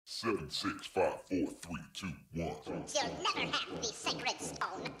Seven, six, five, four, three, two, one. You'll never have the sacred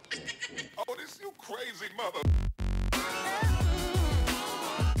stone. Oh, this you crazy mother.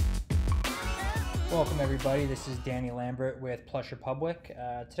 Welcome everybody, this is Danny Lambert with Plush Republic.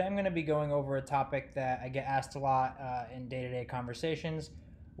 Today I'm going to be going over a topic that I get asked a lot in day-to-day conversations,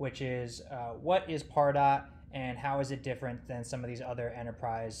 which is what is Pardot and how is it different than some of these other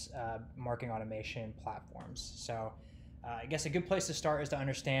enterprise marketing automation platforms. So I guess a good place to start is to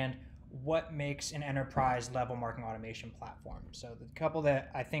understand what makes an enterprise level marketing automation platform. So the couple that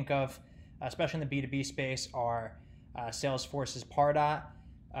I think of, especially in the B2B space, are Salesforce's Pardot,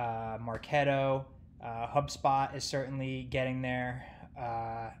 Marketo, HubSpot is certainly getting there,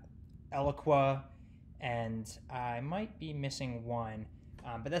 Eloqua, and I might be missing one,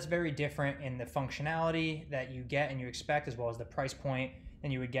 but that's very different in the functionality that you get and you expect, as well as the price point, than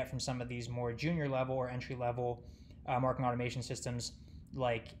you would get from some of these more junior level or entry level marketing automation systems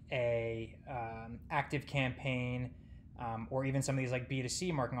like a active campaign, or even some of these like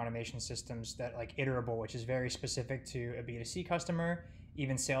B2C marketing automation systems that like Iterable, which is very specific to a B2C customer.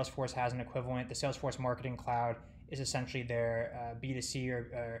 Even Salesforce has an equivalent. The Salesforce Marketing Cloud is essentially their B2C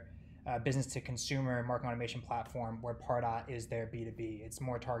or business to consumer marketing automation platform, where Pardot is their B2B. It's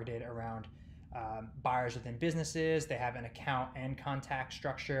more targeted around buyers within businesses. They have an account and contact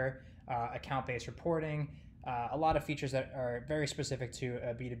structure, account-based reporting, a lot of features that are very specific to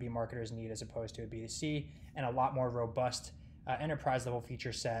a B2B marketer's need as opposed to a B2C, and a lot more robust enterprise level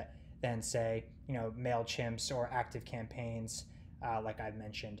feature set than, say, MailChimps or Active Campaigns, like I've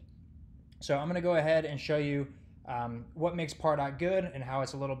mentioned. So I'm going to go ahead and show you what makes Pardot good and how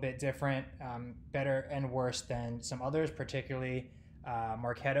it's a little bit different, better and worse than some others, particularly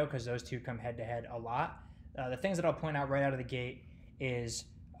Marketo, because those two come head to head a lot. The things that I'll point out right out of the gate is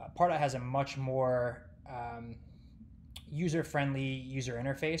Pardot has a much more user-friendly user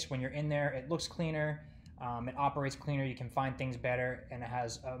interface. When you're in there, it looks cleaner, it operates cleaner, you can find things better, and it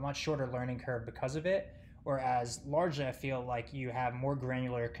has a much shorter learning curve because of it. Whereas largely I feel like you have more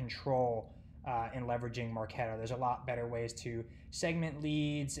granular control in leveraging Marketo. There's a lot better ways to segment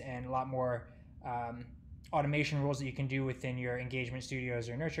leads and a lot more automation rules that you can do within your engagement studios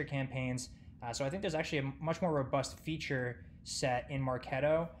or nurture campaigns. So I think there's actually a much more robust feature set in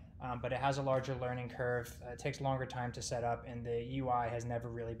Marketo, but it has a larger learning curve. It takes longer time to set up, and the UI has never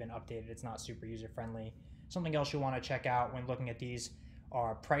really been updated. It's not super user-friendly. Something else you'll want to check out when looking at these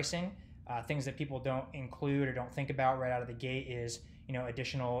are pricing. Things that people don't include or don't think about right out of the gate is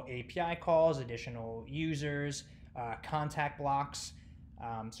additional API calls, additional users, contact blocks.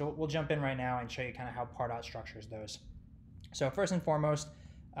 So we'll jump in right now and show you kind of how Pardot structures those. So first and foremost,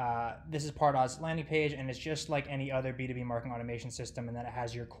 this is Pardot's landing page, and it's just like any other B2B marketing automation system, and then it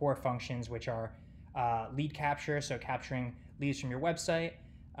has your core functions, which are lead capture, so capturing leads from your website,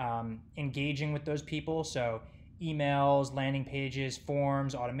 engaging with those people, so emails, landing pages,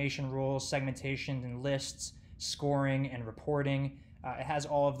 forms, automation rules, segmentation and lists, scoring and reporting. It has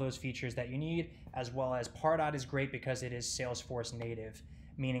all of those features that you need, as well as Pardot is great because it is Salesforce native,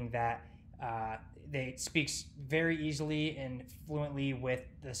 meaning that it speaks very easily and fluently with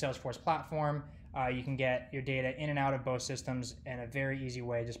the Salesforce platform. You can get your data in and out of both systems in a very easy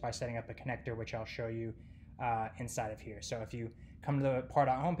way just by setting up a connector, which I'll show you inside of here. So if you come to the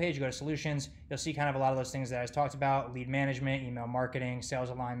Pardot homepage, you go to solutions, you'll see kind of a lot of those things that I just talked about: lead management, email marketing, sales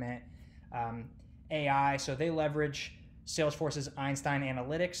alignment, AI. So they leverage Salesforce's Einstein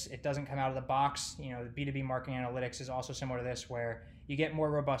Analytics. It doesn't come out of the box. The B2B marketing analytics is also similar to this, where you get more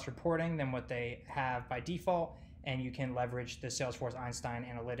robust reporting than what they have by default, and you can leverage the Salesforce Einstein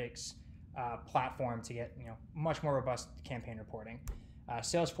Analytics platform to get much more robust campaign reporting.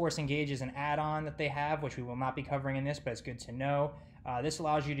 Salesforce Engage is an add-on that they have, which we will not be covering in this, but it's good to know. This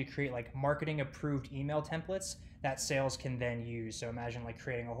allows you to create like marketing approved email templates that sales can then use. So imagine like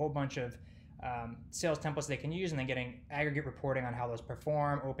creating a whole bunch of sales templates they can use, and then getting aggregate reporting on how those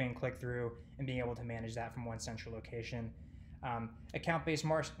perform, open and click through, and being able to manage that from one central location. Account-based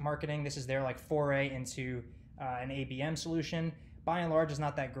marketing, this is their like foray into an ABM solution. By and large, is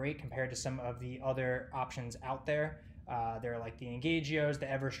not that great compared to some of the other options out there. They're like the Engagios, the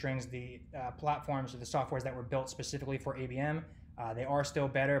Everstrings, the platforms or the softwares that were built specifically for ABM. They are still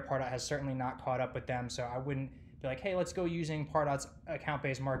better. Pardot has certainly not caught up with them, so I wouldn't be like, hey, let's go using Pardot's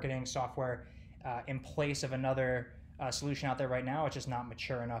account-based marketing software in place of another solution out there right now. It's just not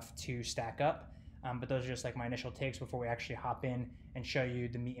mature enough to stack up. But those are just like my initial takes before we actually hop in and show you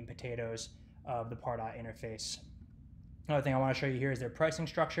the meat and potatoes of the Pardot interface. Another thing I want to show you here is their pricing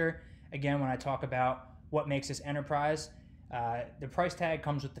structure. Again, when I talk about what makes this enterprise, the price tag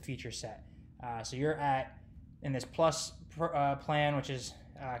comes with the feature set. So you're in this plus plan, which is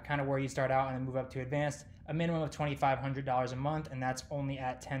kind of where you start out and then move up to advanced, a minimum of $2,500 a month, and that's only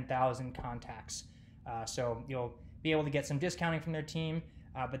at 10,000 contacts. So you'll be able to get some discounting from their team,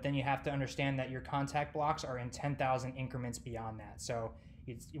 but then you have to understand that your contact blocks are in 10,000 increments beyond that. So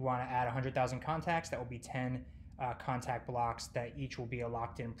you want to add 100,000 contacts. That will be 10 contact blocks that each will be a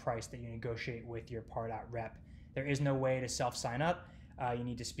locked-in price that you negotiate with your Pardot rep. There is no way to self-sign up. You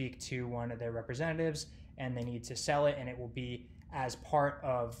need to speak to one of their representatives, and they need to sell it, and it will be as part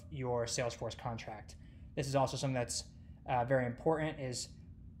of your Salesforce contract. This is also something that's very important. Is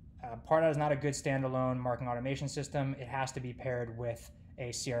Pardot is not a good standalone marketing automation system. It has to be paired with a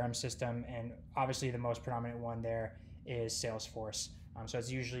CRM system, and obviously the most predominant one there is Salesforce. So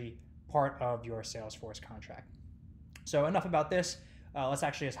it's usually part of your Salesforce contract. So enough about this. Let's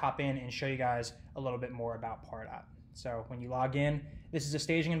actually just hop in and show you guys a little bit more about Pardot. So when you log in, this is a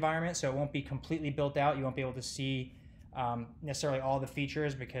staging environment, so it won't be completely built out. You won't be able to see necessarily all the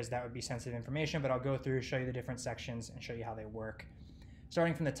features because that would be sensitive information, but I'll go through, show you the different sections, and show you how they work.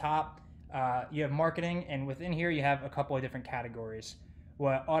 Starting from the top, you have marketing, and within here you have a couple of different categories.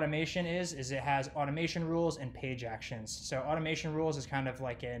 What automation is it has automation rules and page actions. So automation rules is kind of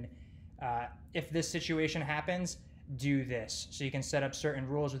like an, if this situation happens, do this. So you can set up certain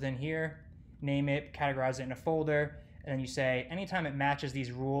rules within here, name it, categorize it in a folder, and then you say anytime it matches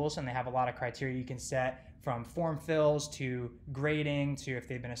these rules, and they have a lot of criteria you can set, from form fills to grading to if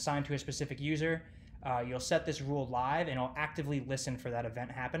they've been assigned to a specific user, you'll set this rule live and it'll actively listen for that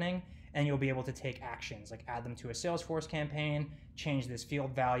event happening, and you'll be able to take actions like add them to a Salesforce campaign, change this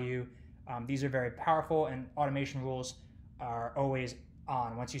field value. These are very powerful, and automation rules are always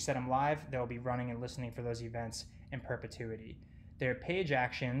on. Once you set them live, they'll be running and listening for those events in perpetuity. Their page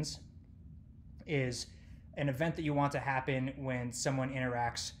actions is an event that you want to happen when someone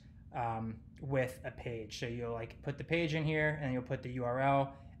interacts with a page. So you'll like put the page in here, and you'll put the URL,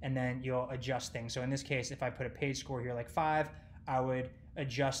 and then you'll adjust things. So in this case, if I put a page score here like 5, I would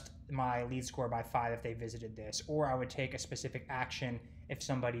adjust my lead score by 5 if they visited this, or I would take a specific action if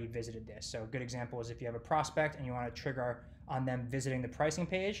somebody visited this. So a good example is if you have a prospect and you want to trigger on them visiting the pricing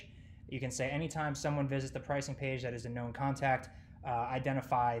page, you can say anytime someone visits the pricing page that is a known contact,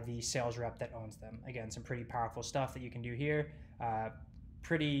 identify the sales rep that owns them. Again, some pretty powerful stuff that you can do here.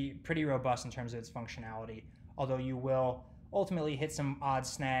 Pretty robust in terms of its functionality, although you will ultimately hit some odd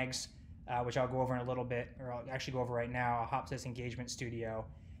snags, which I'll go over in a little bit, or I'll actually go over right now. I'll hop to this engagement studio.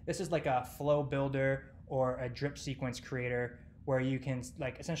 This is like a flow builder or a drip sequence creator where you can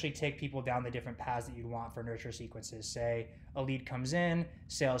like essentially take people down the different paths that you'd want for nurture sequences. Say a lead comes in,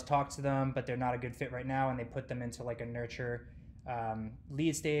 sales talk to them, but they're not a good fit right now, and they put them into like a nurture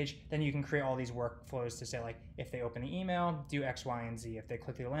lead stage. Then you can create all these workflows to say like, if they open the email, do X, Y, and Z. If they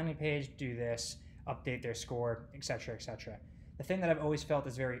click the landing page, do this, update their score, etc., etc. The thing that I've always felt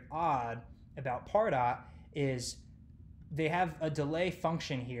is very odd about Pardot is they have a delay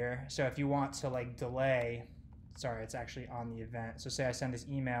function here. So if you want to like delay, sorry, it's actually on the event. So say I send this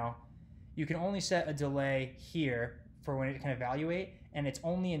email, you can only set a delay here for when it can evaluate, and it's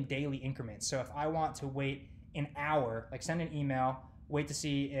only in daily increments. So if I want to wait an hour, like send an email, wait to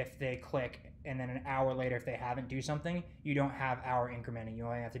see if they click, and then an hour later if they haven't do something, you don't have hour incrementing. You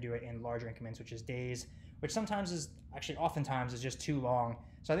only have to do it in larger increments, which is days, which sometimes is, actually oftentimes is just too long.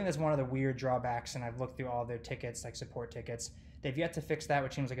 So I think that's one of the weird drawbacks, and I've looked through all their tickets, like support tickets. They've yet to fix that,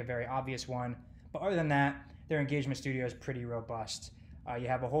 which seems like a very obvious one. But other than that, their engagement studio is pretty robust. You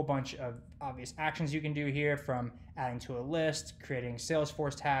have a whole bunch of obvious actions you can do here, from adding to a list, creating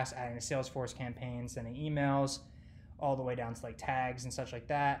Salesforce tasks, adding to Salesforce campaigns, sending emails, all the way down to like tags and such like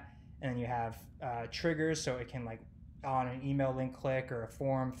that. And then you have triggers, so it can like on an email link click or a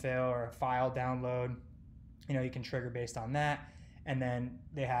form fill or a file download, you can trigger based on that. And then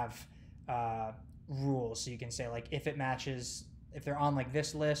they have rules, so you can say like if it matches, if they're on like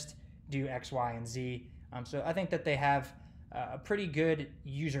this list, do X, Y, and Z. So I think that they have a pretty good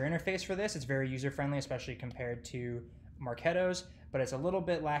user interface for this. It's very user friendly, especially compared to Marketo's, but it's a little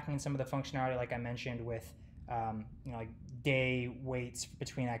bit lacking in some of the functionality, like I mentioned, with like day waits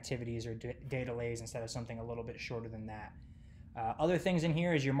between activities or day delays instead of something a little bit shorter than that. Other things in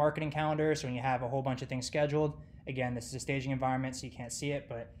here is your marketing calendar. So when you have a whole bunch of things scheduled, again, this is a staging environment, so you can't see it,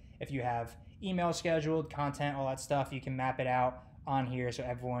 but if you have email scheduled, content, all that stuff, you can map it out on here so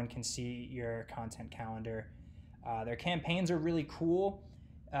everyone can see your content calendar. Their campaigns are really cool,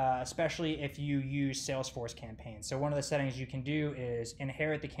 especially if you use Salesforce campaigns. So one of the settings you can do is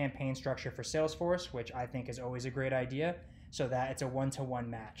inherit the campaign structure for Salesforce, which I think is always a great idea, so that it's a one-to-one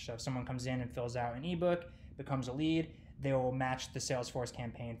match. So if someone comes in and fills out an ebook, becomes a lead, they will match the Salesforce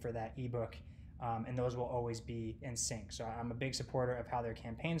campaign for that ebook. and those will always be in sync. So I'm a big supporter of how their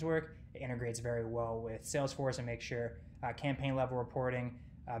campaigns work. It integrates very well with Salesforce and makes sure campaign level reporting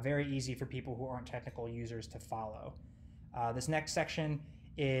very easy for people who aren't technical users to follow. This next section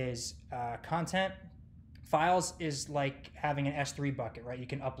is content. Files is like having an S3 bucket, right? You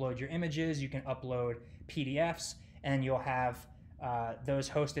can upload your images, you can upload PDFs, and you'll have those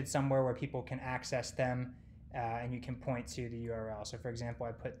hosted somewhere where people can access them, and you can point to the URL. So for example,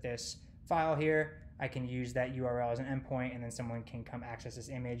 I put this file here, I can use that URL as an endpoint, and then someone can come access this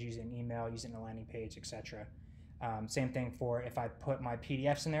image, use an email, use it in a landing page, etc. Same thing for if I put my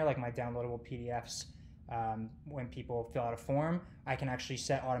PDFs in there, like my downloadable PDFs. When people fill out a form, I can actually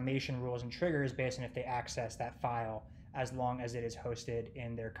set automation rules and triggers based on if they access that file, as long as it is hosted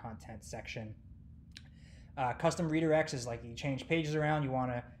in their content section. Custom redirects is like you change pages around, you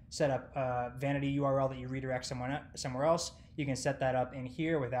want to set up a vanity URL that you redirect somewhere else. You can set that up in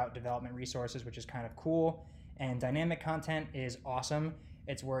here without development resources, which is kind of cool. And dynamic content is awesome.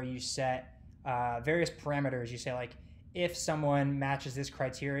 It's where you set various parameters. You say like, if someone matches this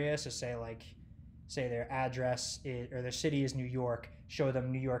criteria, so say their address is, or their city is New York, show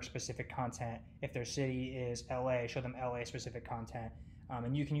them New York specific content. If their city is LA, show them LA specific content.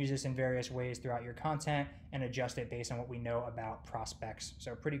 And you can use this in various ways throughout your content and adjust it based on what we know about prospects.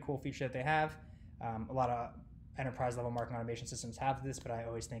 So pretty cool feature that they have. A lot of enterprise level marketing automation systems have this, but I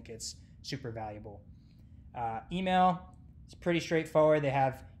always think it's super valuable. Email, it's pretty straightforward. They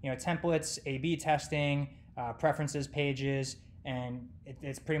have templates, A/B testing, preferences pages, and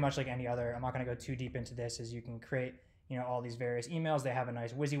it's pretty much like any other. I'm not going to go too deep into this, as you can create all these various emails. They have a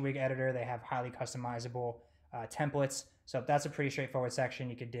nice WYSIWYG editor. They have highly customizable templates. So that's a pretty straightforward section.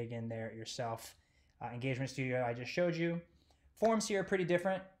 You could dig in there yourself. Engagement Studio, I just showed you. Forms here are pretty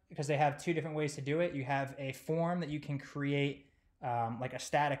different because they have two different ways to do it. You have a form that you can create, like a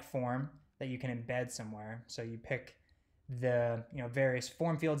static form that you can embed somewhere. So you pick the various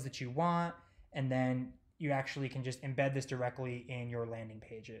form fields that you want, and then you actually can just embed this directly in your landing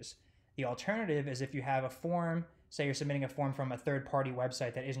pages. The alternative is if you have a form, say you're submitting a form from a third-party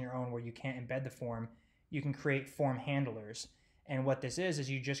website that isn't your own, where you can't embed the form, you can create form handlers. And what this is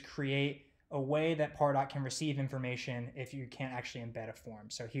you just create a way that Pardot can receive information if you can't actually embed a form.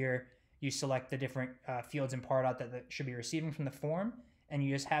 So here you select the different fields in Pardot that should be receiving from the form, and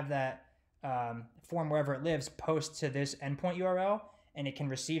you just have that form, wherever it lives, post to this endpoint URL, and it can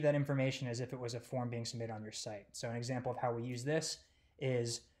receive that information as if it was a form being submitted on your site. So an example of how we use this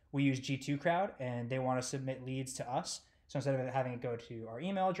is we use G2 Crowd, and they want to submit leads to us. So instead of having it go to our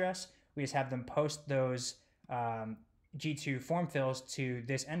email address, we just have them post those G2 form fills to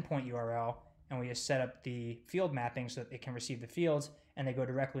this endpoint URL, and we just set up the field mapping so that it can receive the fields, and they go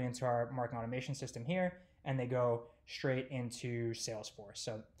directly into our marketing automation system here, and they go straight into Salesforce.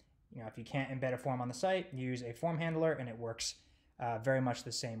 So if you can't embed a form on the site, use a form handler, and it works very much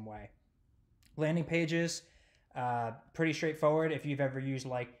the same way. Landing pages, pretty straightforward. If you've ever used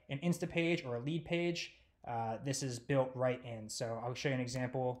like an Insta page or a lead page, this is built right in. So I'll show you an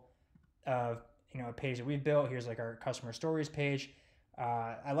example of a page that we've built. Here's like our customer stories page.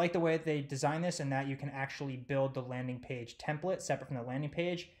 I like the way that they design this, and that you can actually build the landing page template separate from the landing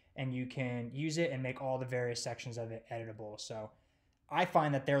page, and you can use it and make all the various sections of it editable. So I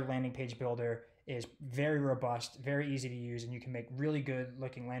find that their landing page builder is very robust, very easy to use, and you can make really good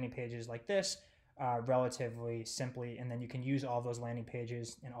looking landing pages like this relatively simply, and then you can use all those landing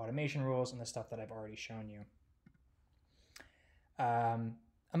pages in automation rules and the stuff that I've already shown you.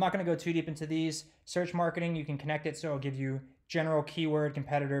 I'm not going to go too deep into these. Search marketing, you can connect it so it'll give you general keyword,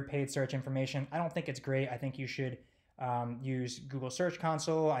 competitor, paid search information. I don't think it's great. I think you should use Google Search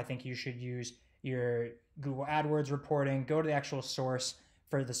Console. I think you should use your Google AdWords reporting. Go to the actual source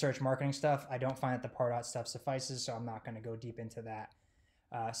for the search marketing stuff. I don't find that the Pardot stuff suffices, so I'm not going to go deep into that.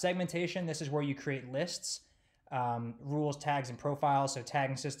 Segmentation, this is where you create lists, rules, tags, and profiles. So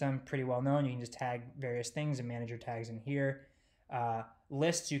tagging system, pretty well known. You can just tag various things and manage your tags in here.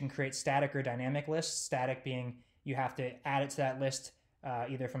 Lists, you can create static or dynamic lists. Static being you have to add it to that list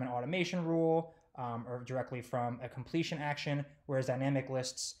either from an automation rule or directly from a completion action, whereas dynamic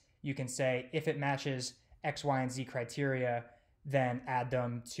lists, you can say if it matches X, Y, and Z criteria, then add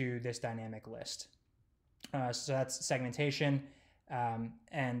them to this dynamic list. So that's segmentation.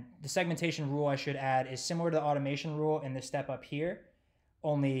 And the segmentation rule I should add is similar to the automation rule in this step up here,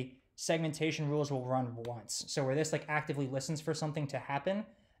 only segmentation rules will run once. So where this like actively listens for something to happen,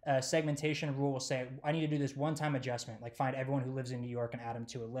 a segmentation rule will say, I need to do this one-time adjustment, like find everyone who lives in New York and add them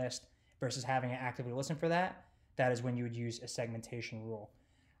to a list, versus having it actively listen for that. That is when you would use a segmentation rule.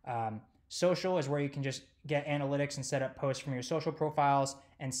 Social is where you can just get analytics and set up posts from your social profiles.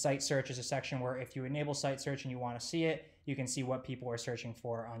 And site search is a section where if you enable site search and you want to see it, you can see what people are searching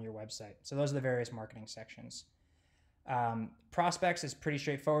for on your website. So those are the various marketing sections. Prospects is pretty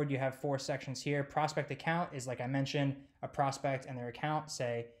straightforward. You have 4 sections here. Prospect account is, like I mentioned, a prospect and their account,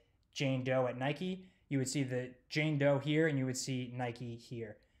 say Jane Doe at Nike. You would see the Jane Doe here and you would see Nike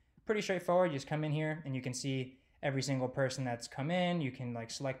here. Pretty straightforward. You just come in here and you can see every single person that's come in. You can like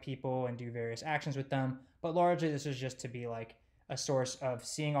select people and do various actions with them. But largely this is just to be like a source of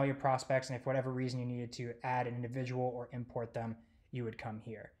seeing all your prospects, and if for whatever reason you needed to add an individual or import them, you would come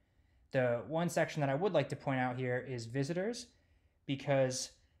here. The one section that I would like to point out here is visitors,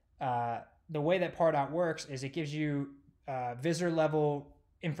 because the way that Pardot works is it gives you visitor level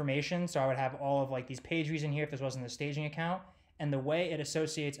information. So I would have all of like these page views in here if this wasn't a staging account. And the way it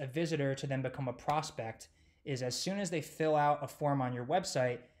associates a visitor to then become a prospect is as soon as they fill out a form on your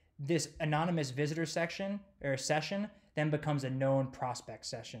website, this anonymous visitor section or session then becomes a known prospect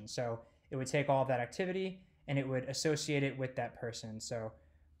session. So it would take all of that activity and it would associate it with that person. So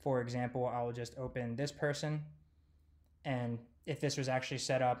for example, I will just open this person, and if this was actually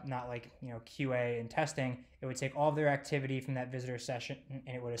set up, not like, QA and testing, it would take all of their activity from that visitor session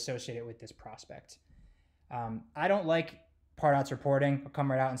and it would associate it with this prospect. I don't like Pardot's reporting. I'll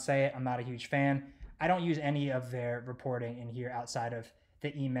come right out and say it. I'm not a huge fan. I don't use any of their reporting in here outside of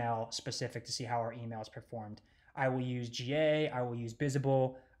the email specific to see how our email is performed. I will use GA, I will use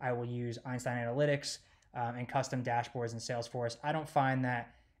Visible, I will use Einstein Analytics and custom dashboards in Salesforce. I don't find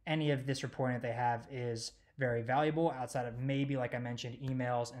that any of this reporting that they have is very valuable outside of maybe, like I mentioned,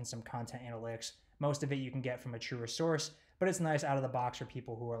 emails and some content analytics. Most of it you can get from a truer source, but it's nice out of the box for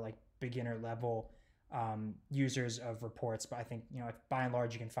people who are like beginner level users of reports. But I think, if by and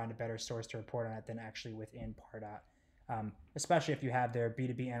large you can find a better source to report on it than actually within Pardot, especially if you have their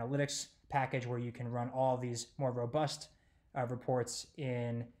B2B analytics package where you can run all of these more robust reports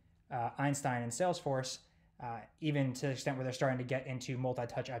in Einstein and Salesforce, even to the extent where they're starting to get into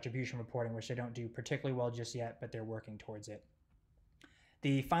multi-touch attribution reporting, which they don't do particularly well just yet, but they're working towards it.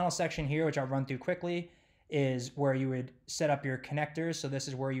 The final section here, which I'll run through quickly, is where you would set up your connectors. So this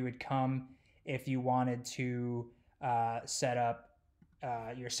is where you would come if you wanted to set up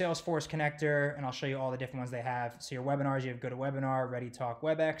your Salesforce connector, and I'll show you all the different ones they have. So your webinars, you have GoToWebinar, ReadyTalk,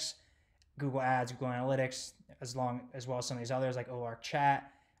 WebEx, Google Ads, Google Analytics, as well as some of these others like OLARC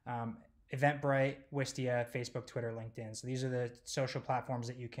Chat, Eventbrite, Wistia, Facebook, Twitter, LinkedIn. So these are the social platforms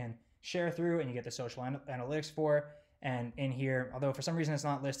that you can share through and you get the social analytics for. And in here, although for some reason it's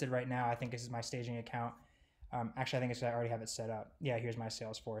not listed right now, I think this is my staging account. Actually, I think it's I already have it set up. Yeah, here's my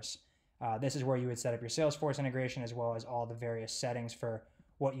Salesforce. This is where you would set up your Salesforce integration as well as all the various settings for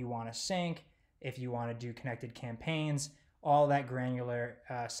what you want to sync, if you want to do connected campaigns, all that granular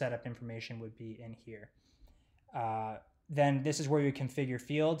setup information would be in here. Then this is where you configure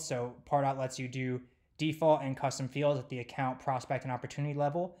fields. So Pardot lets you do default and custom fields at the account, prospect, and opportunity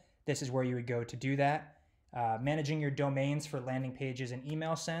level. This is where you would go to do that. Managing your domains for landing pages and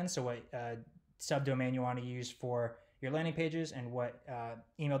email sends. So what subdomain you want to use for your landing pages and what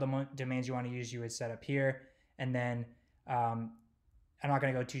email domains you want to use, you would set up here. And then I'm not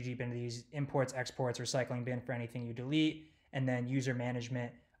going to go too deep into these imports, exports, recycling bin for anything you delete, and then user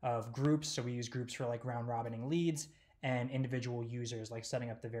management of groups. So we use groups for like round robining leads, and individual users, like setting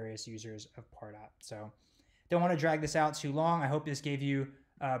up the various users of Pardot. So don't want to drag this out too long. I hope this gave you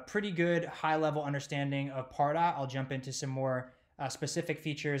a pretty good high level understanding of Pardot. I'll jump into some more specific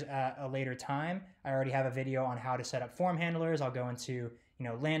features at a later time. I already have a video on how to set up form handlers. I'll go into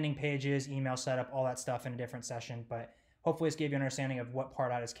landing pages, email setup, all that stuff in a different session, but hopefully this gave you an understanding of what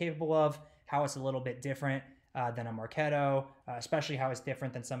Pardot is capable of, how it's a little bit different than a Marketo, especially how it's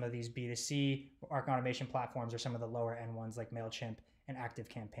different than some of these B2C marketing automation platforms or some of the lower end ones like MailChimp and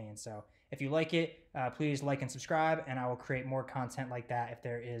ActiveCampaign. So if you like it, please like and subscribe, and I will create more content like that if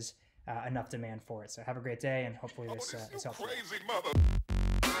there is enough demand for it. So have a great day, and hopefully this is helpful. Crazy mother.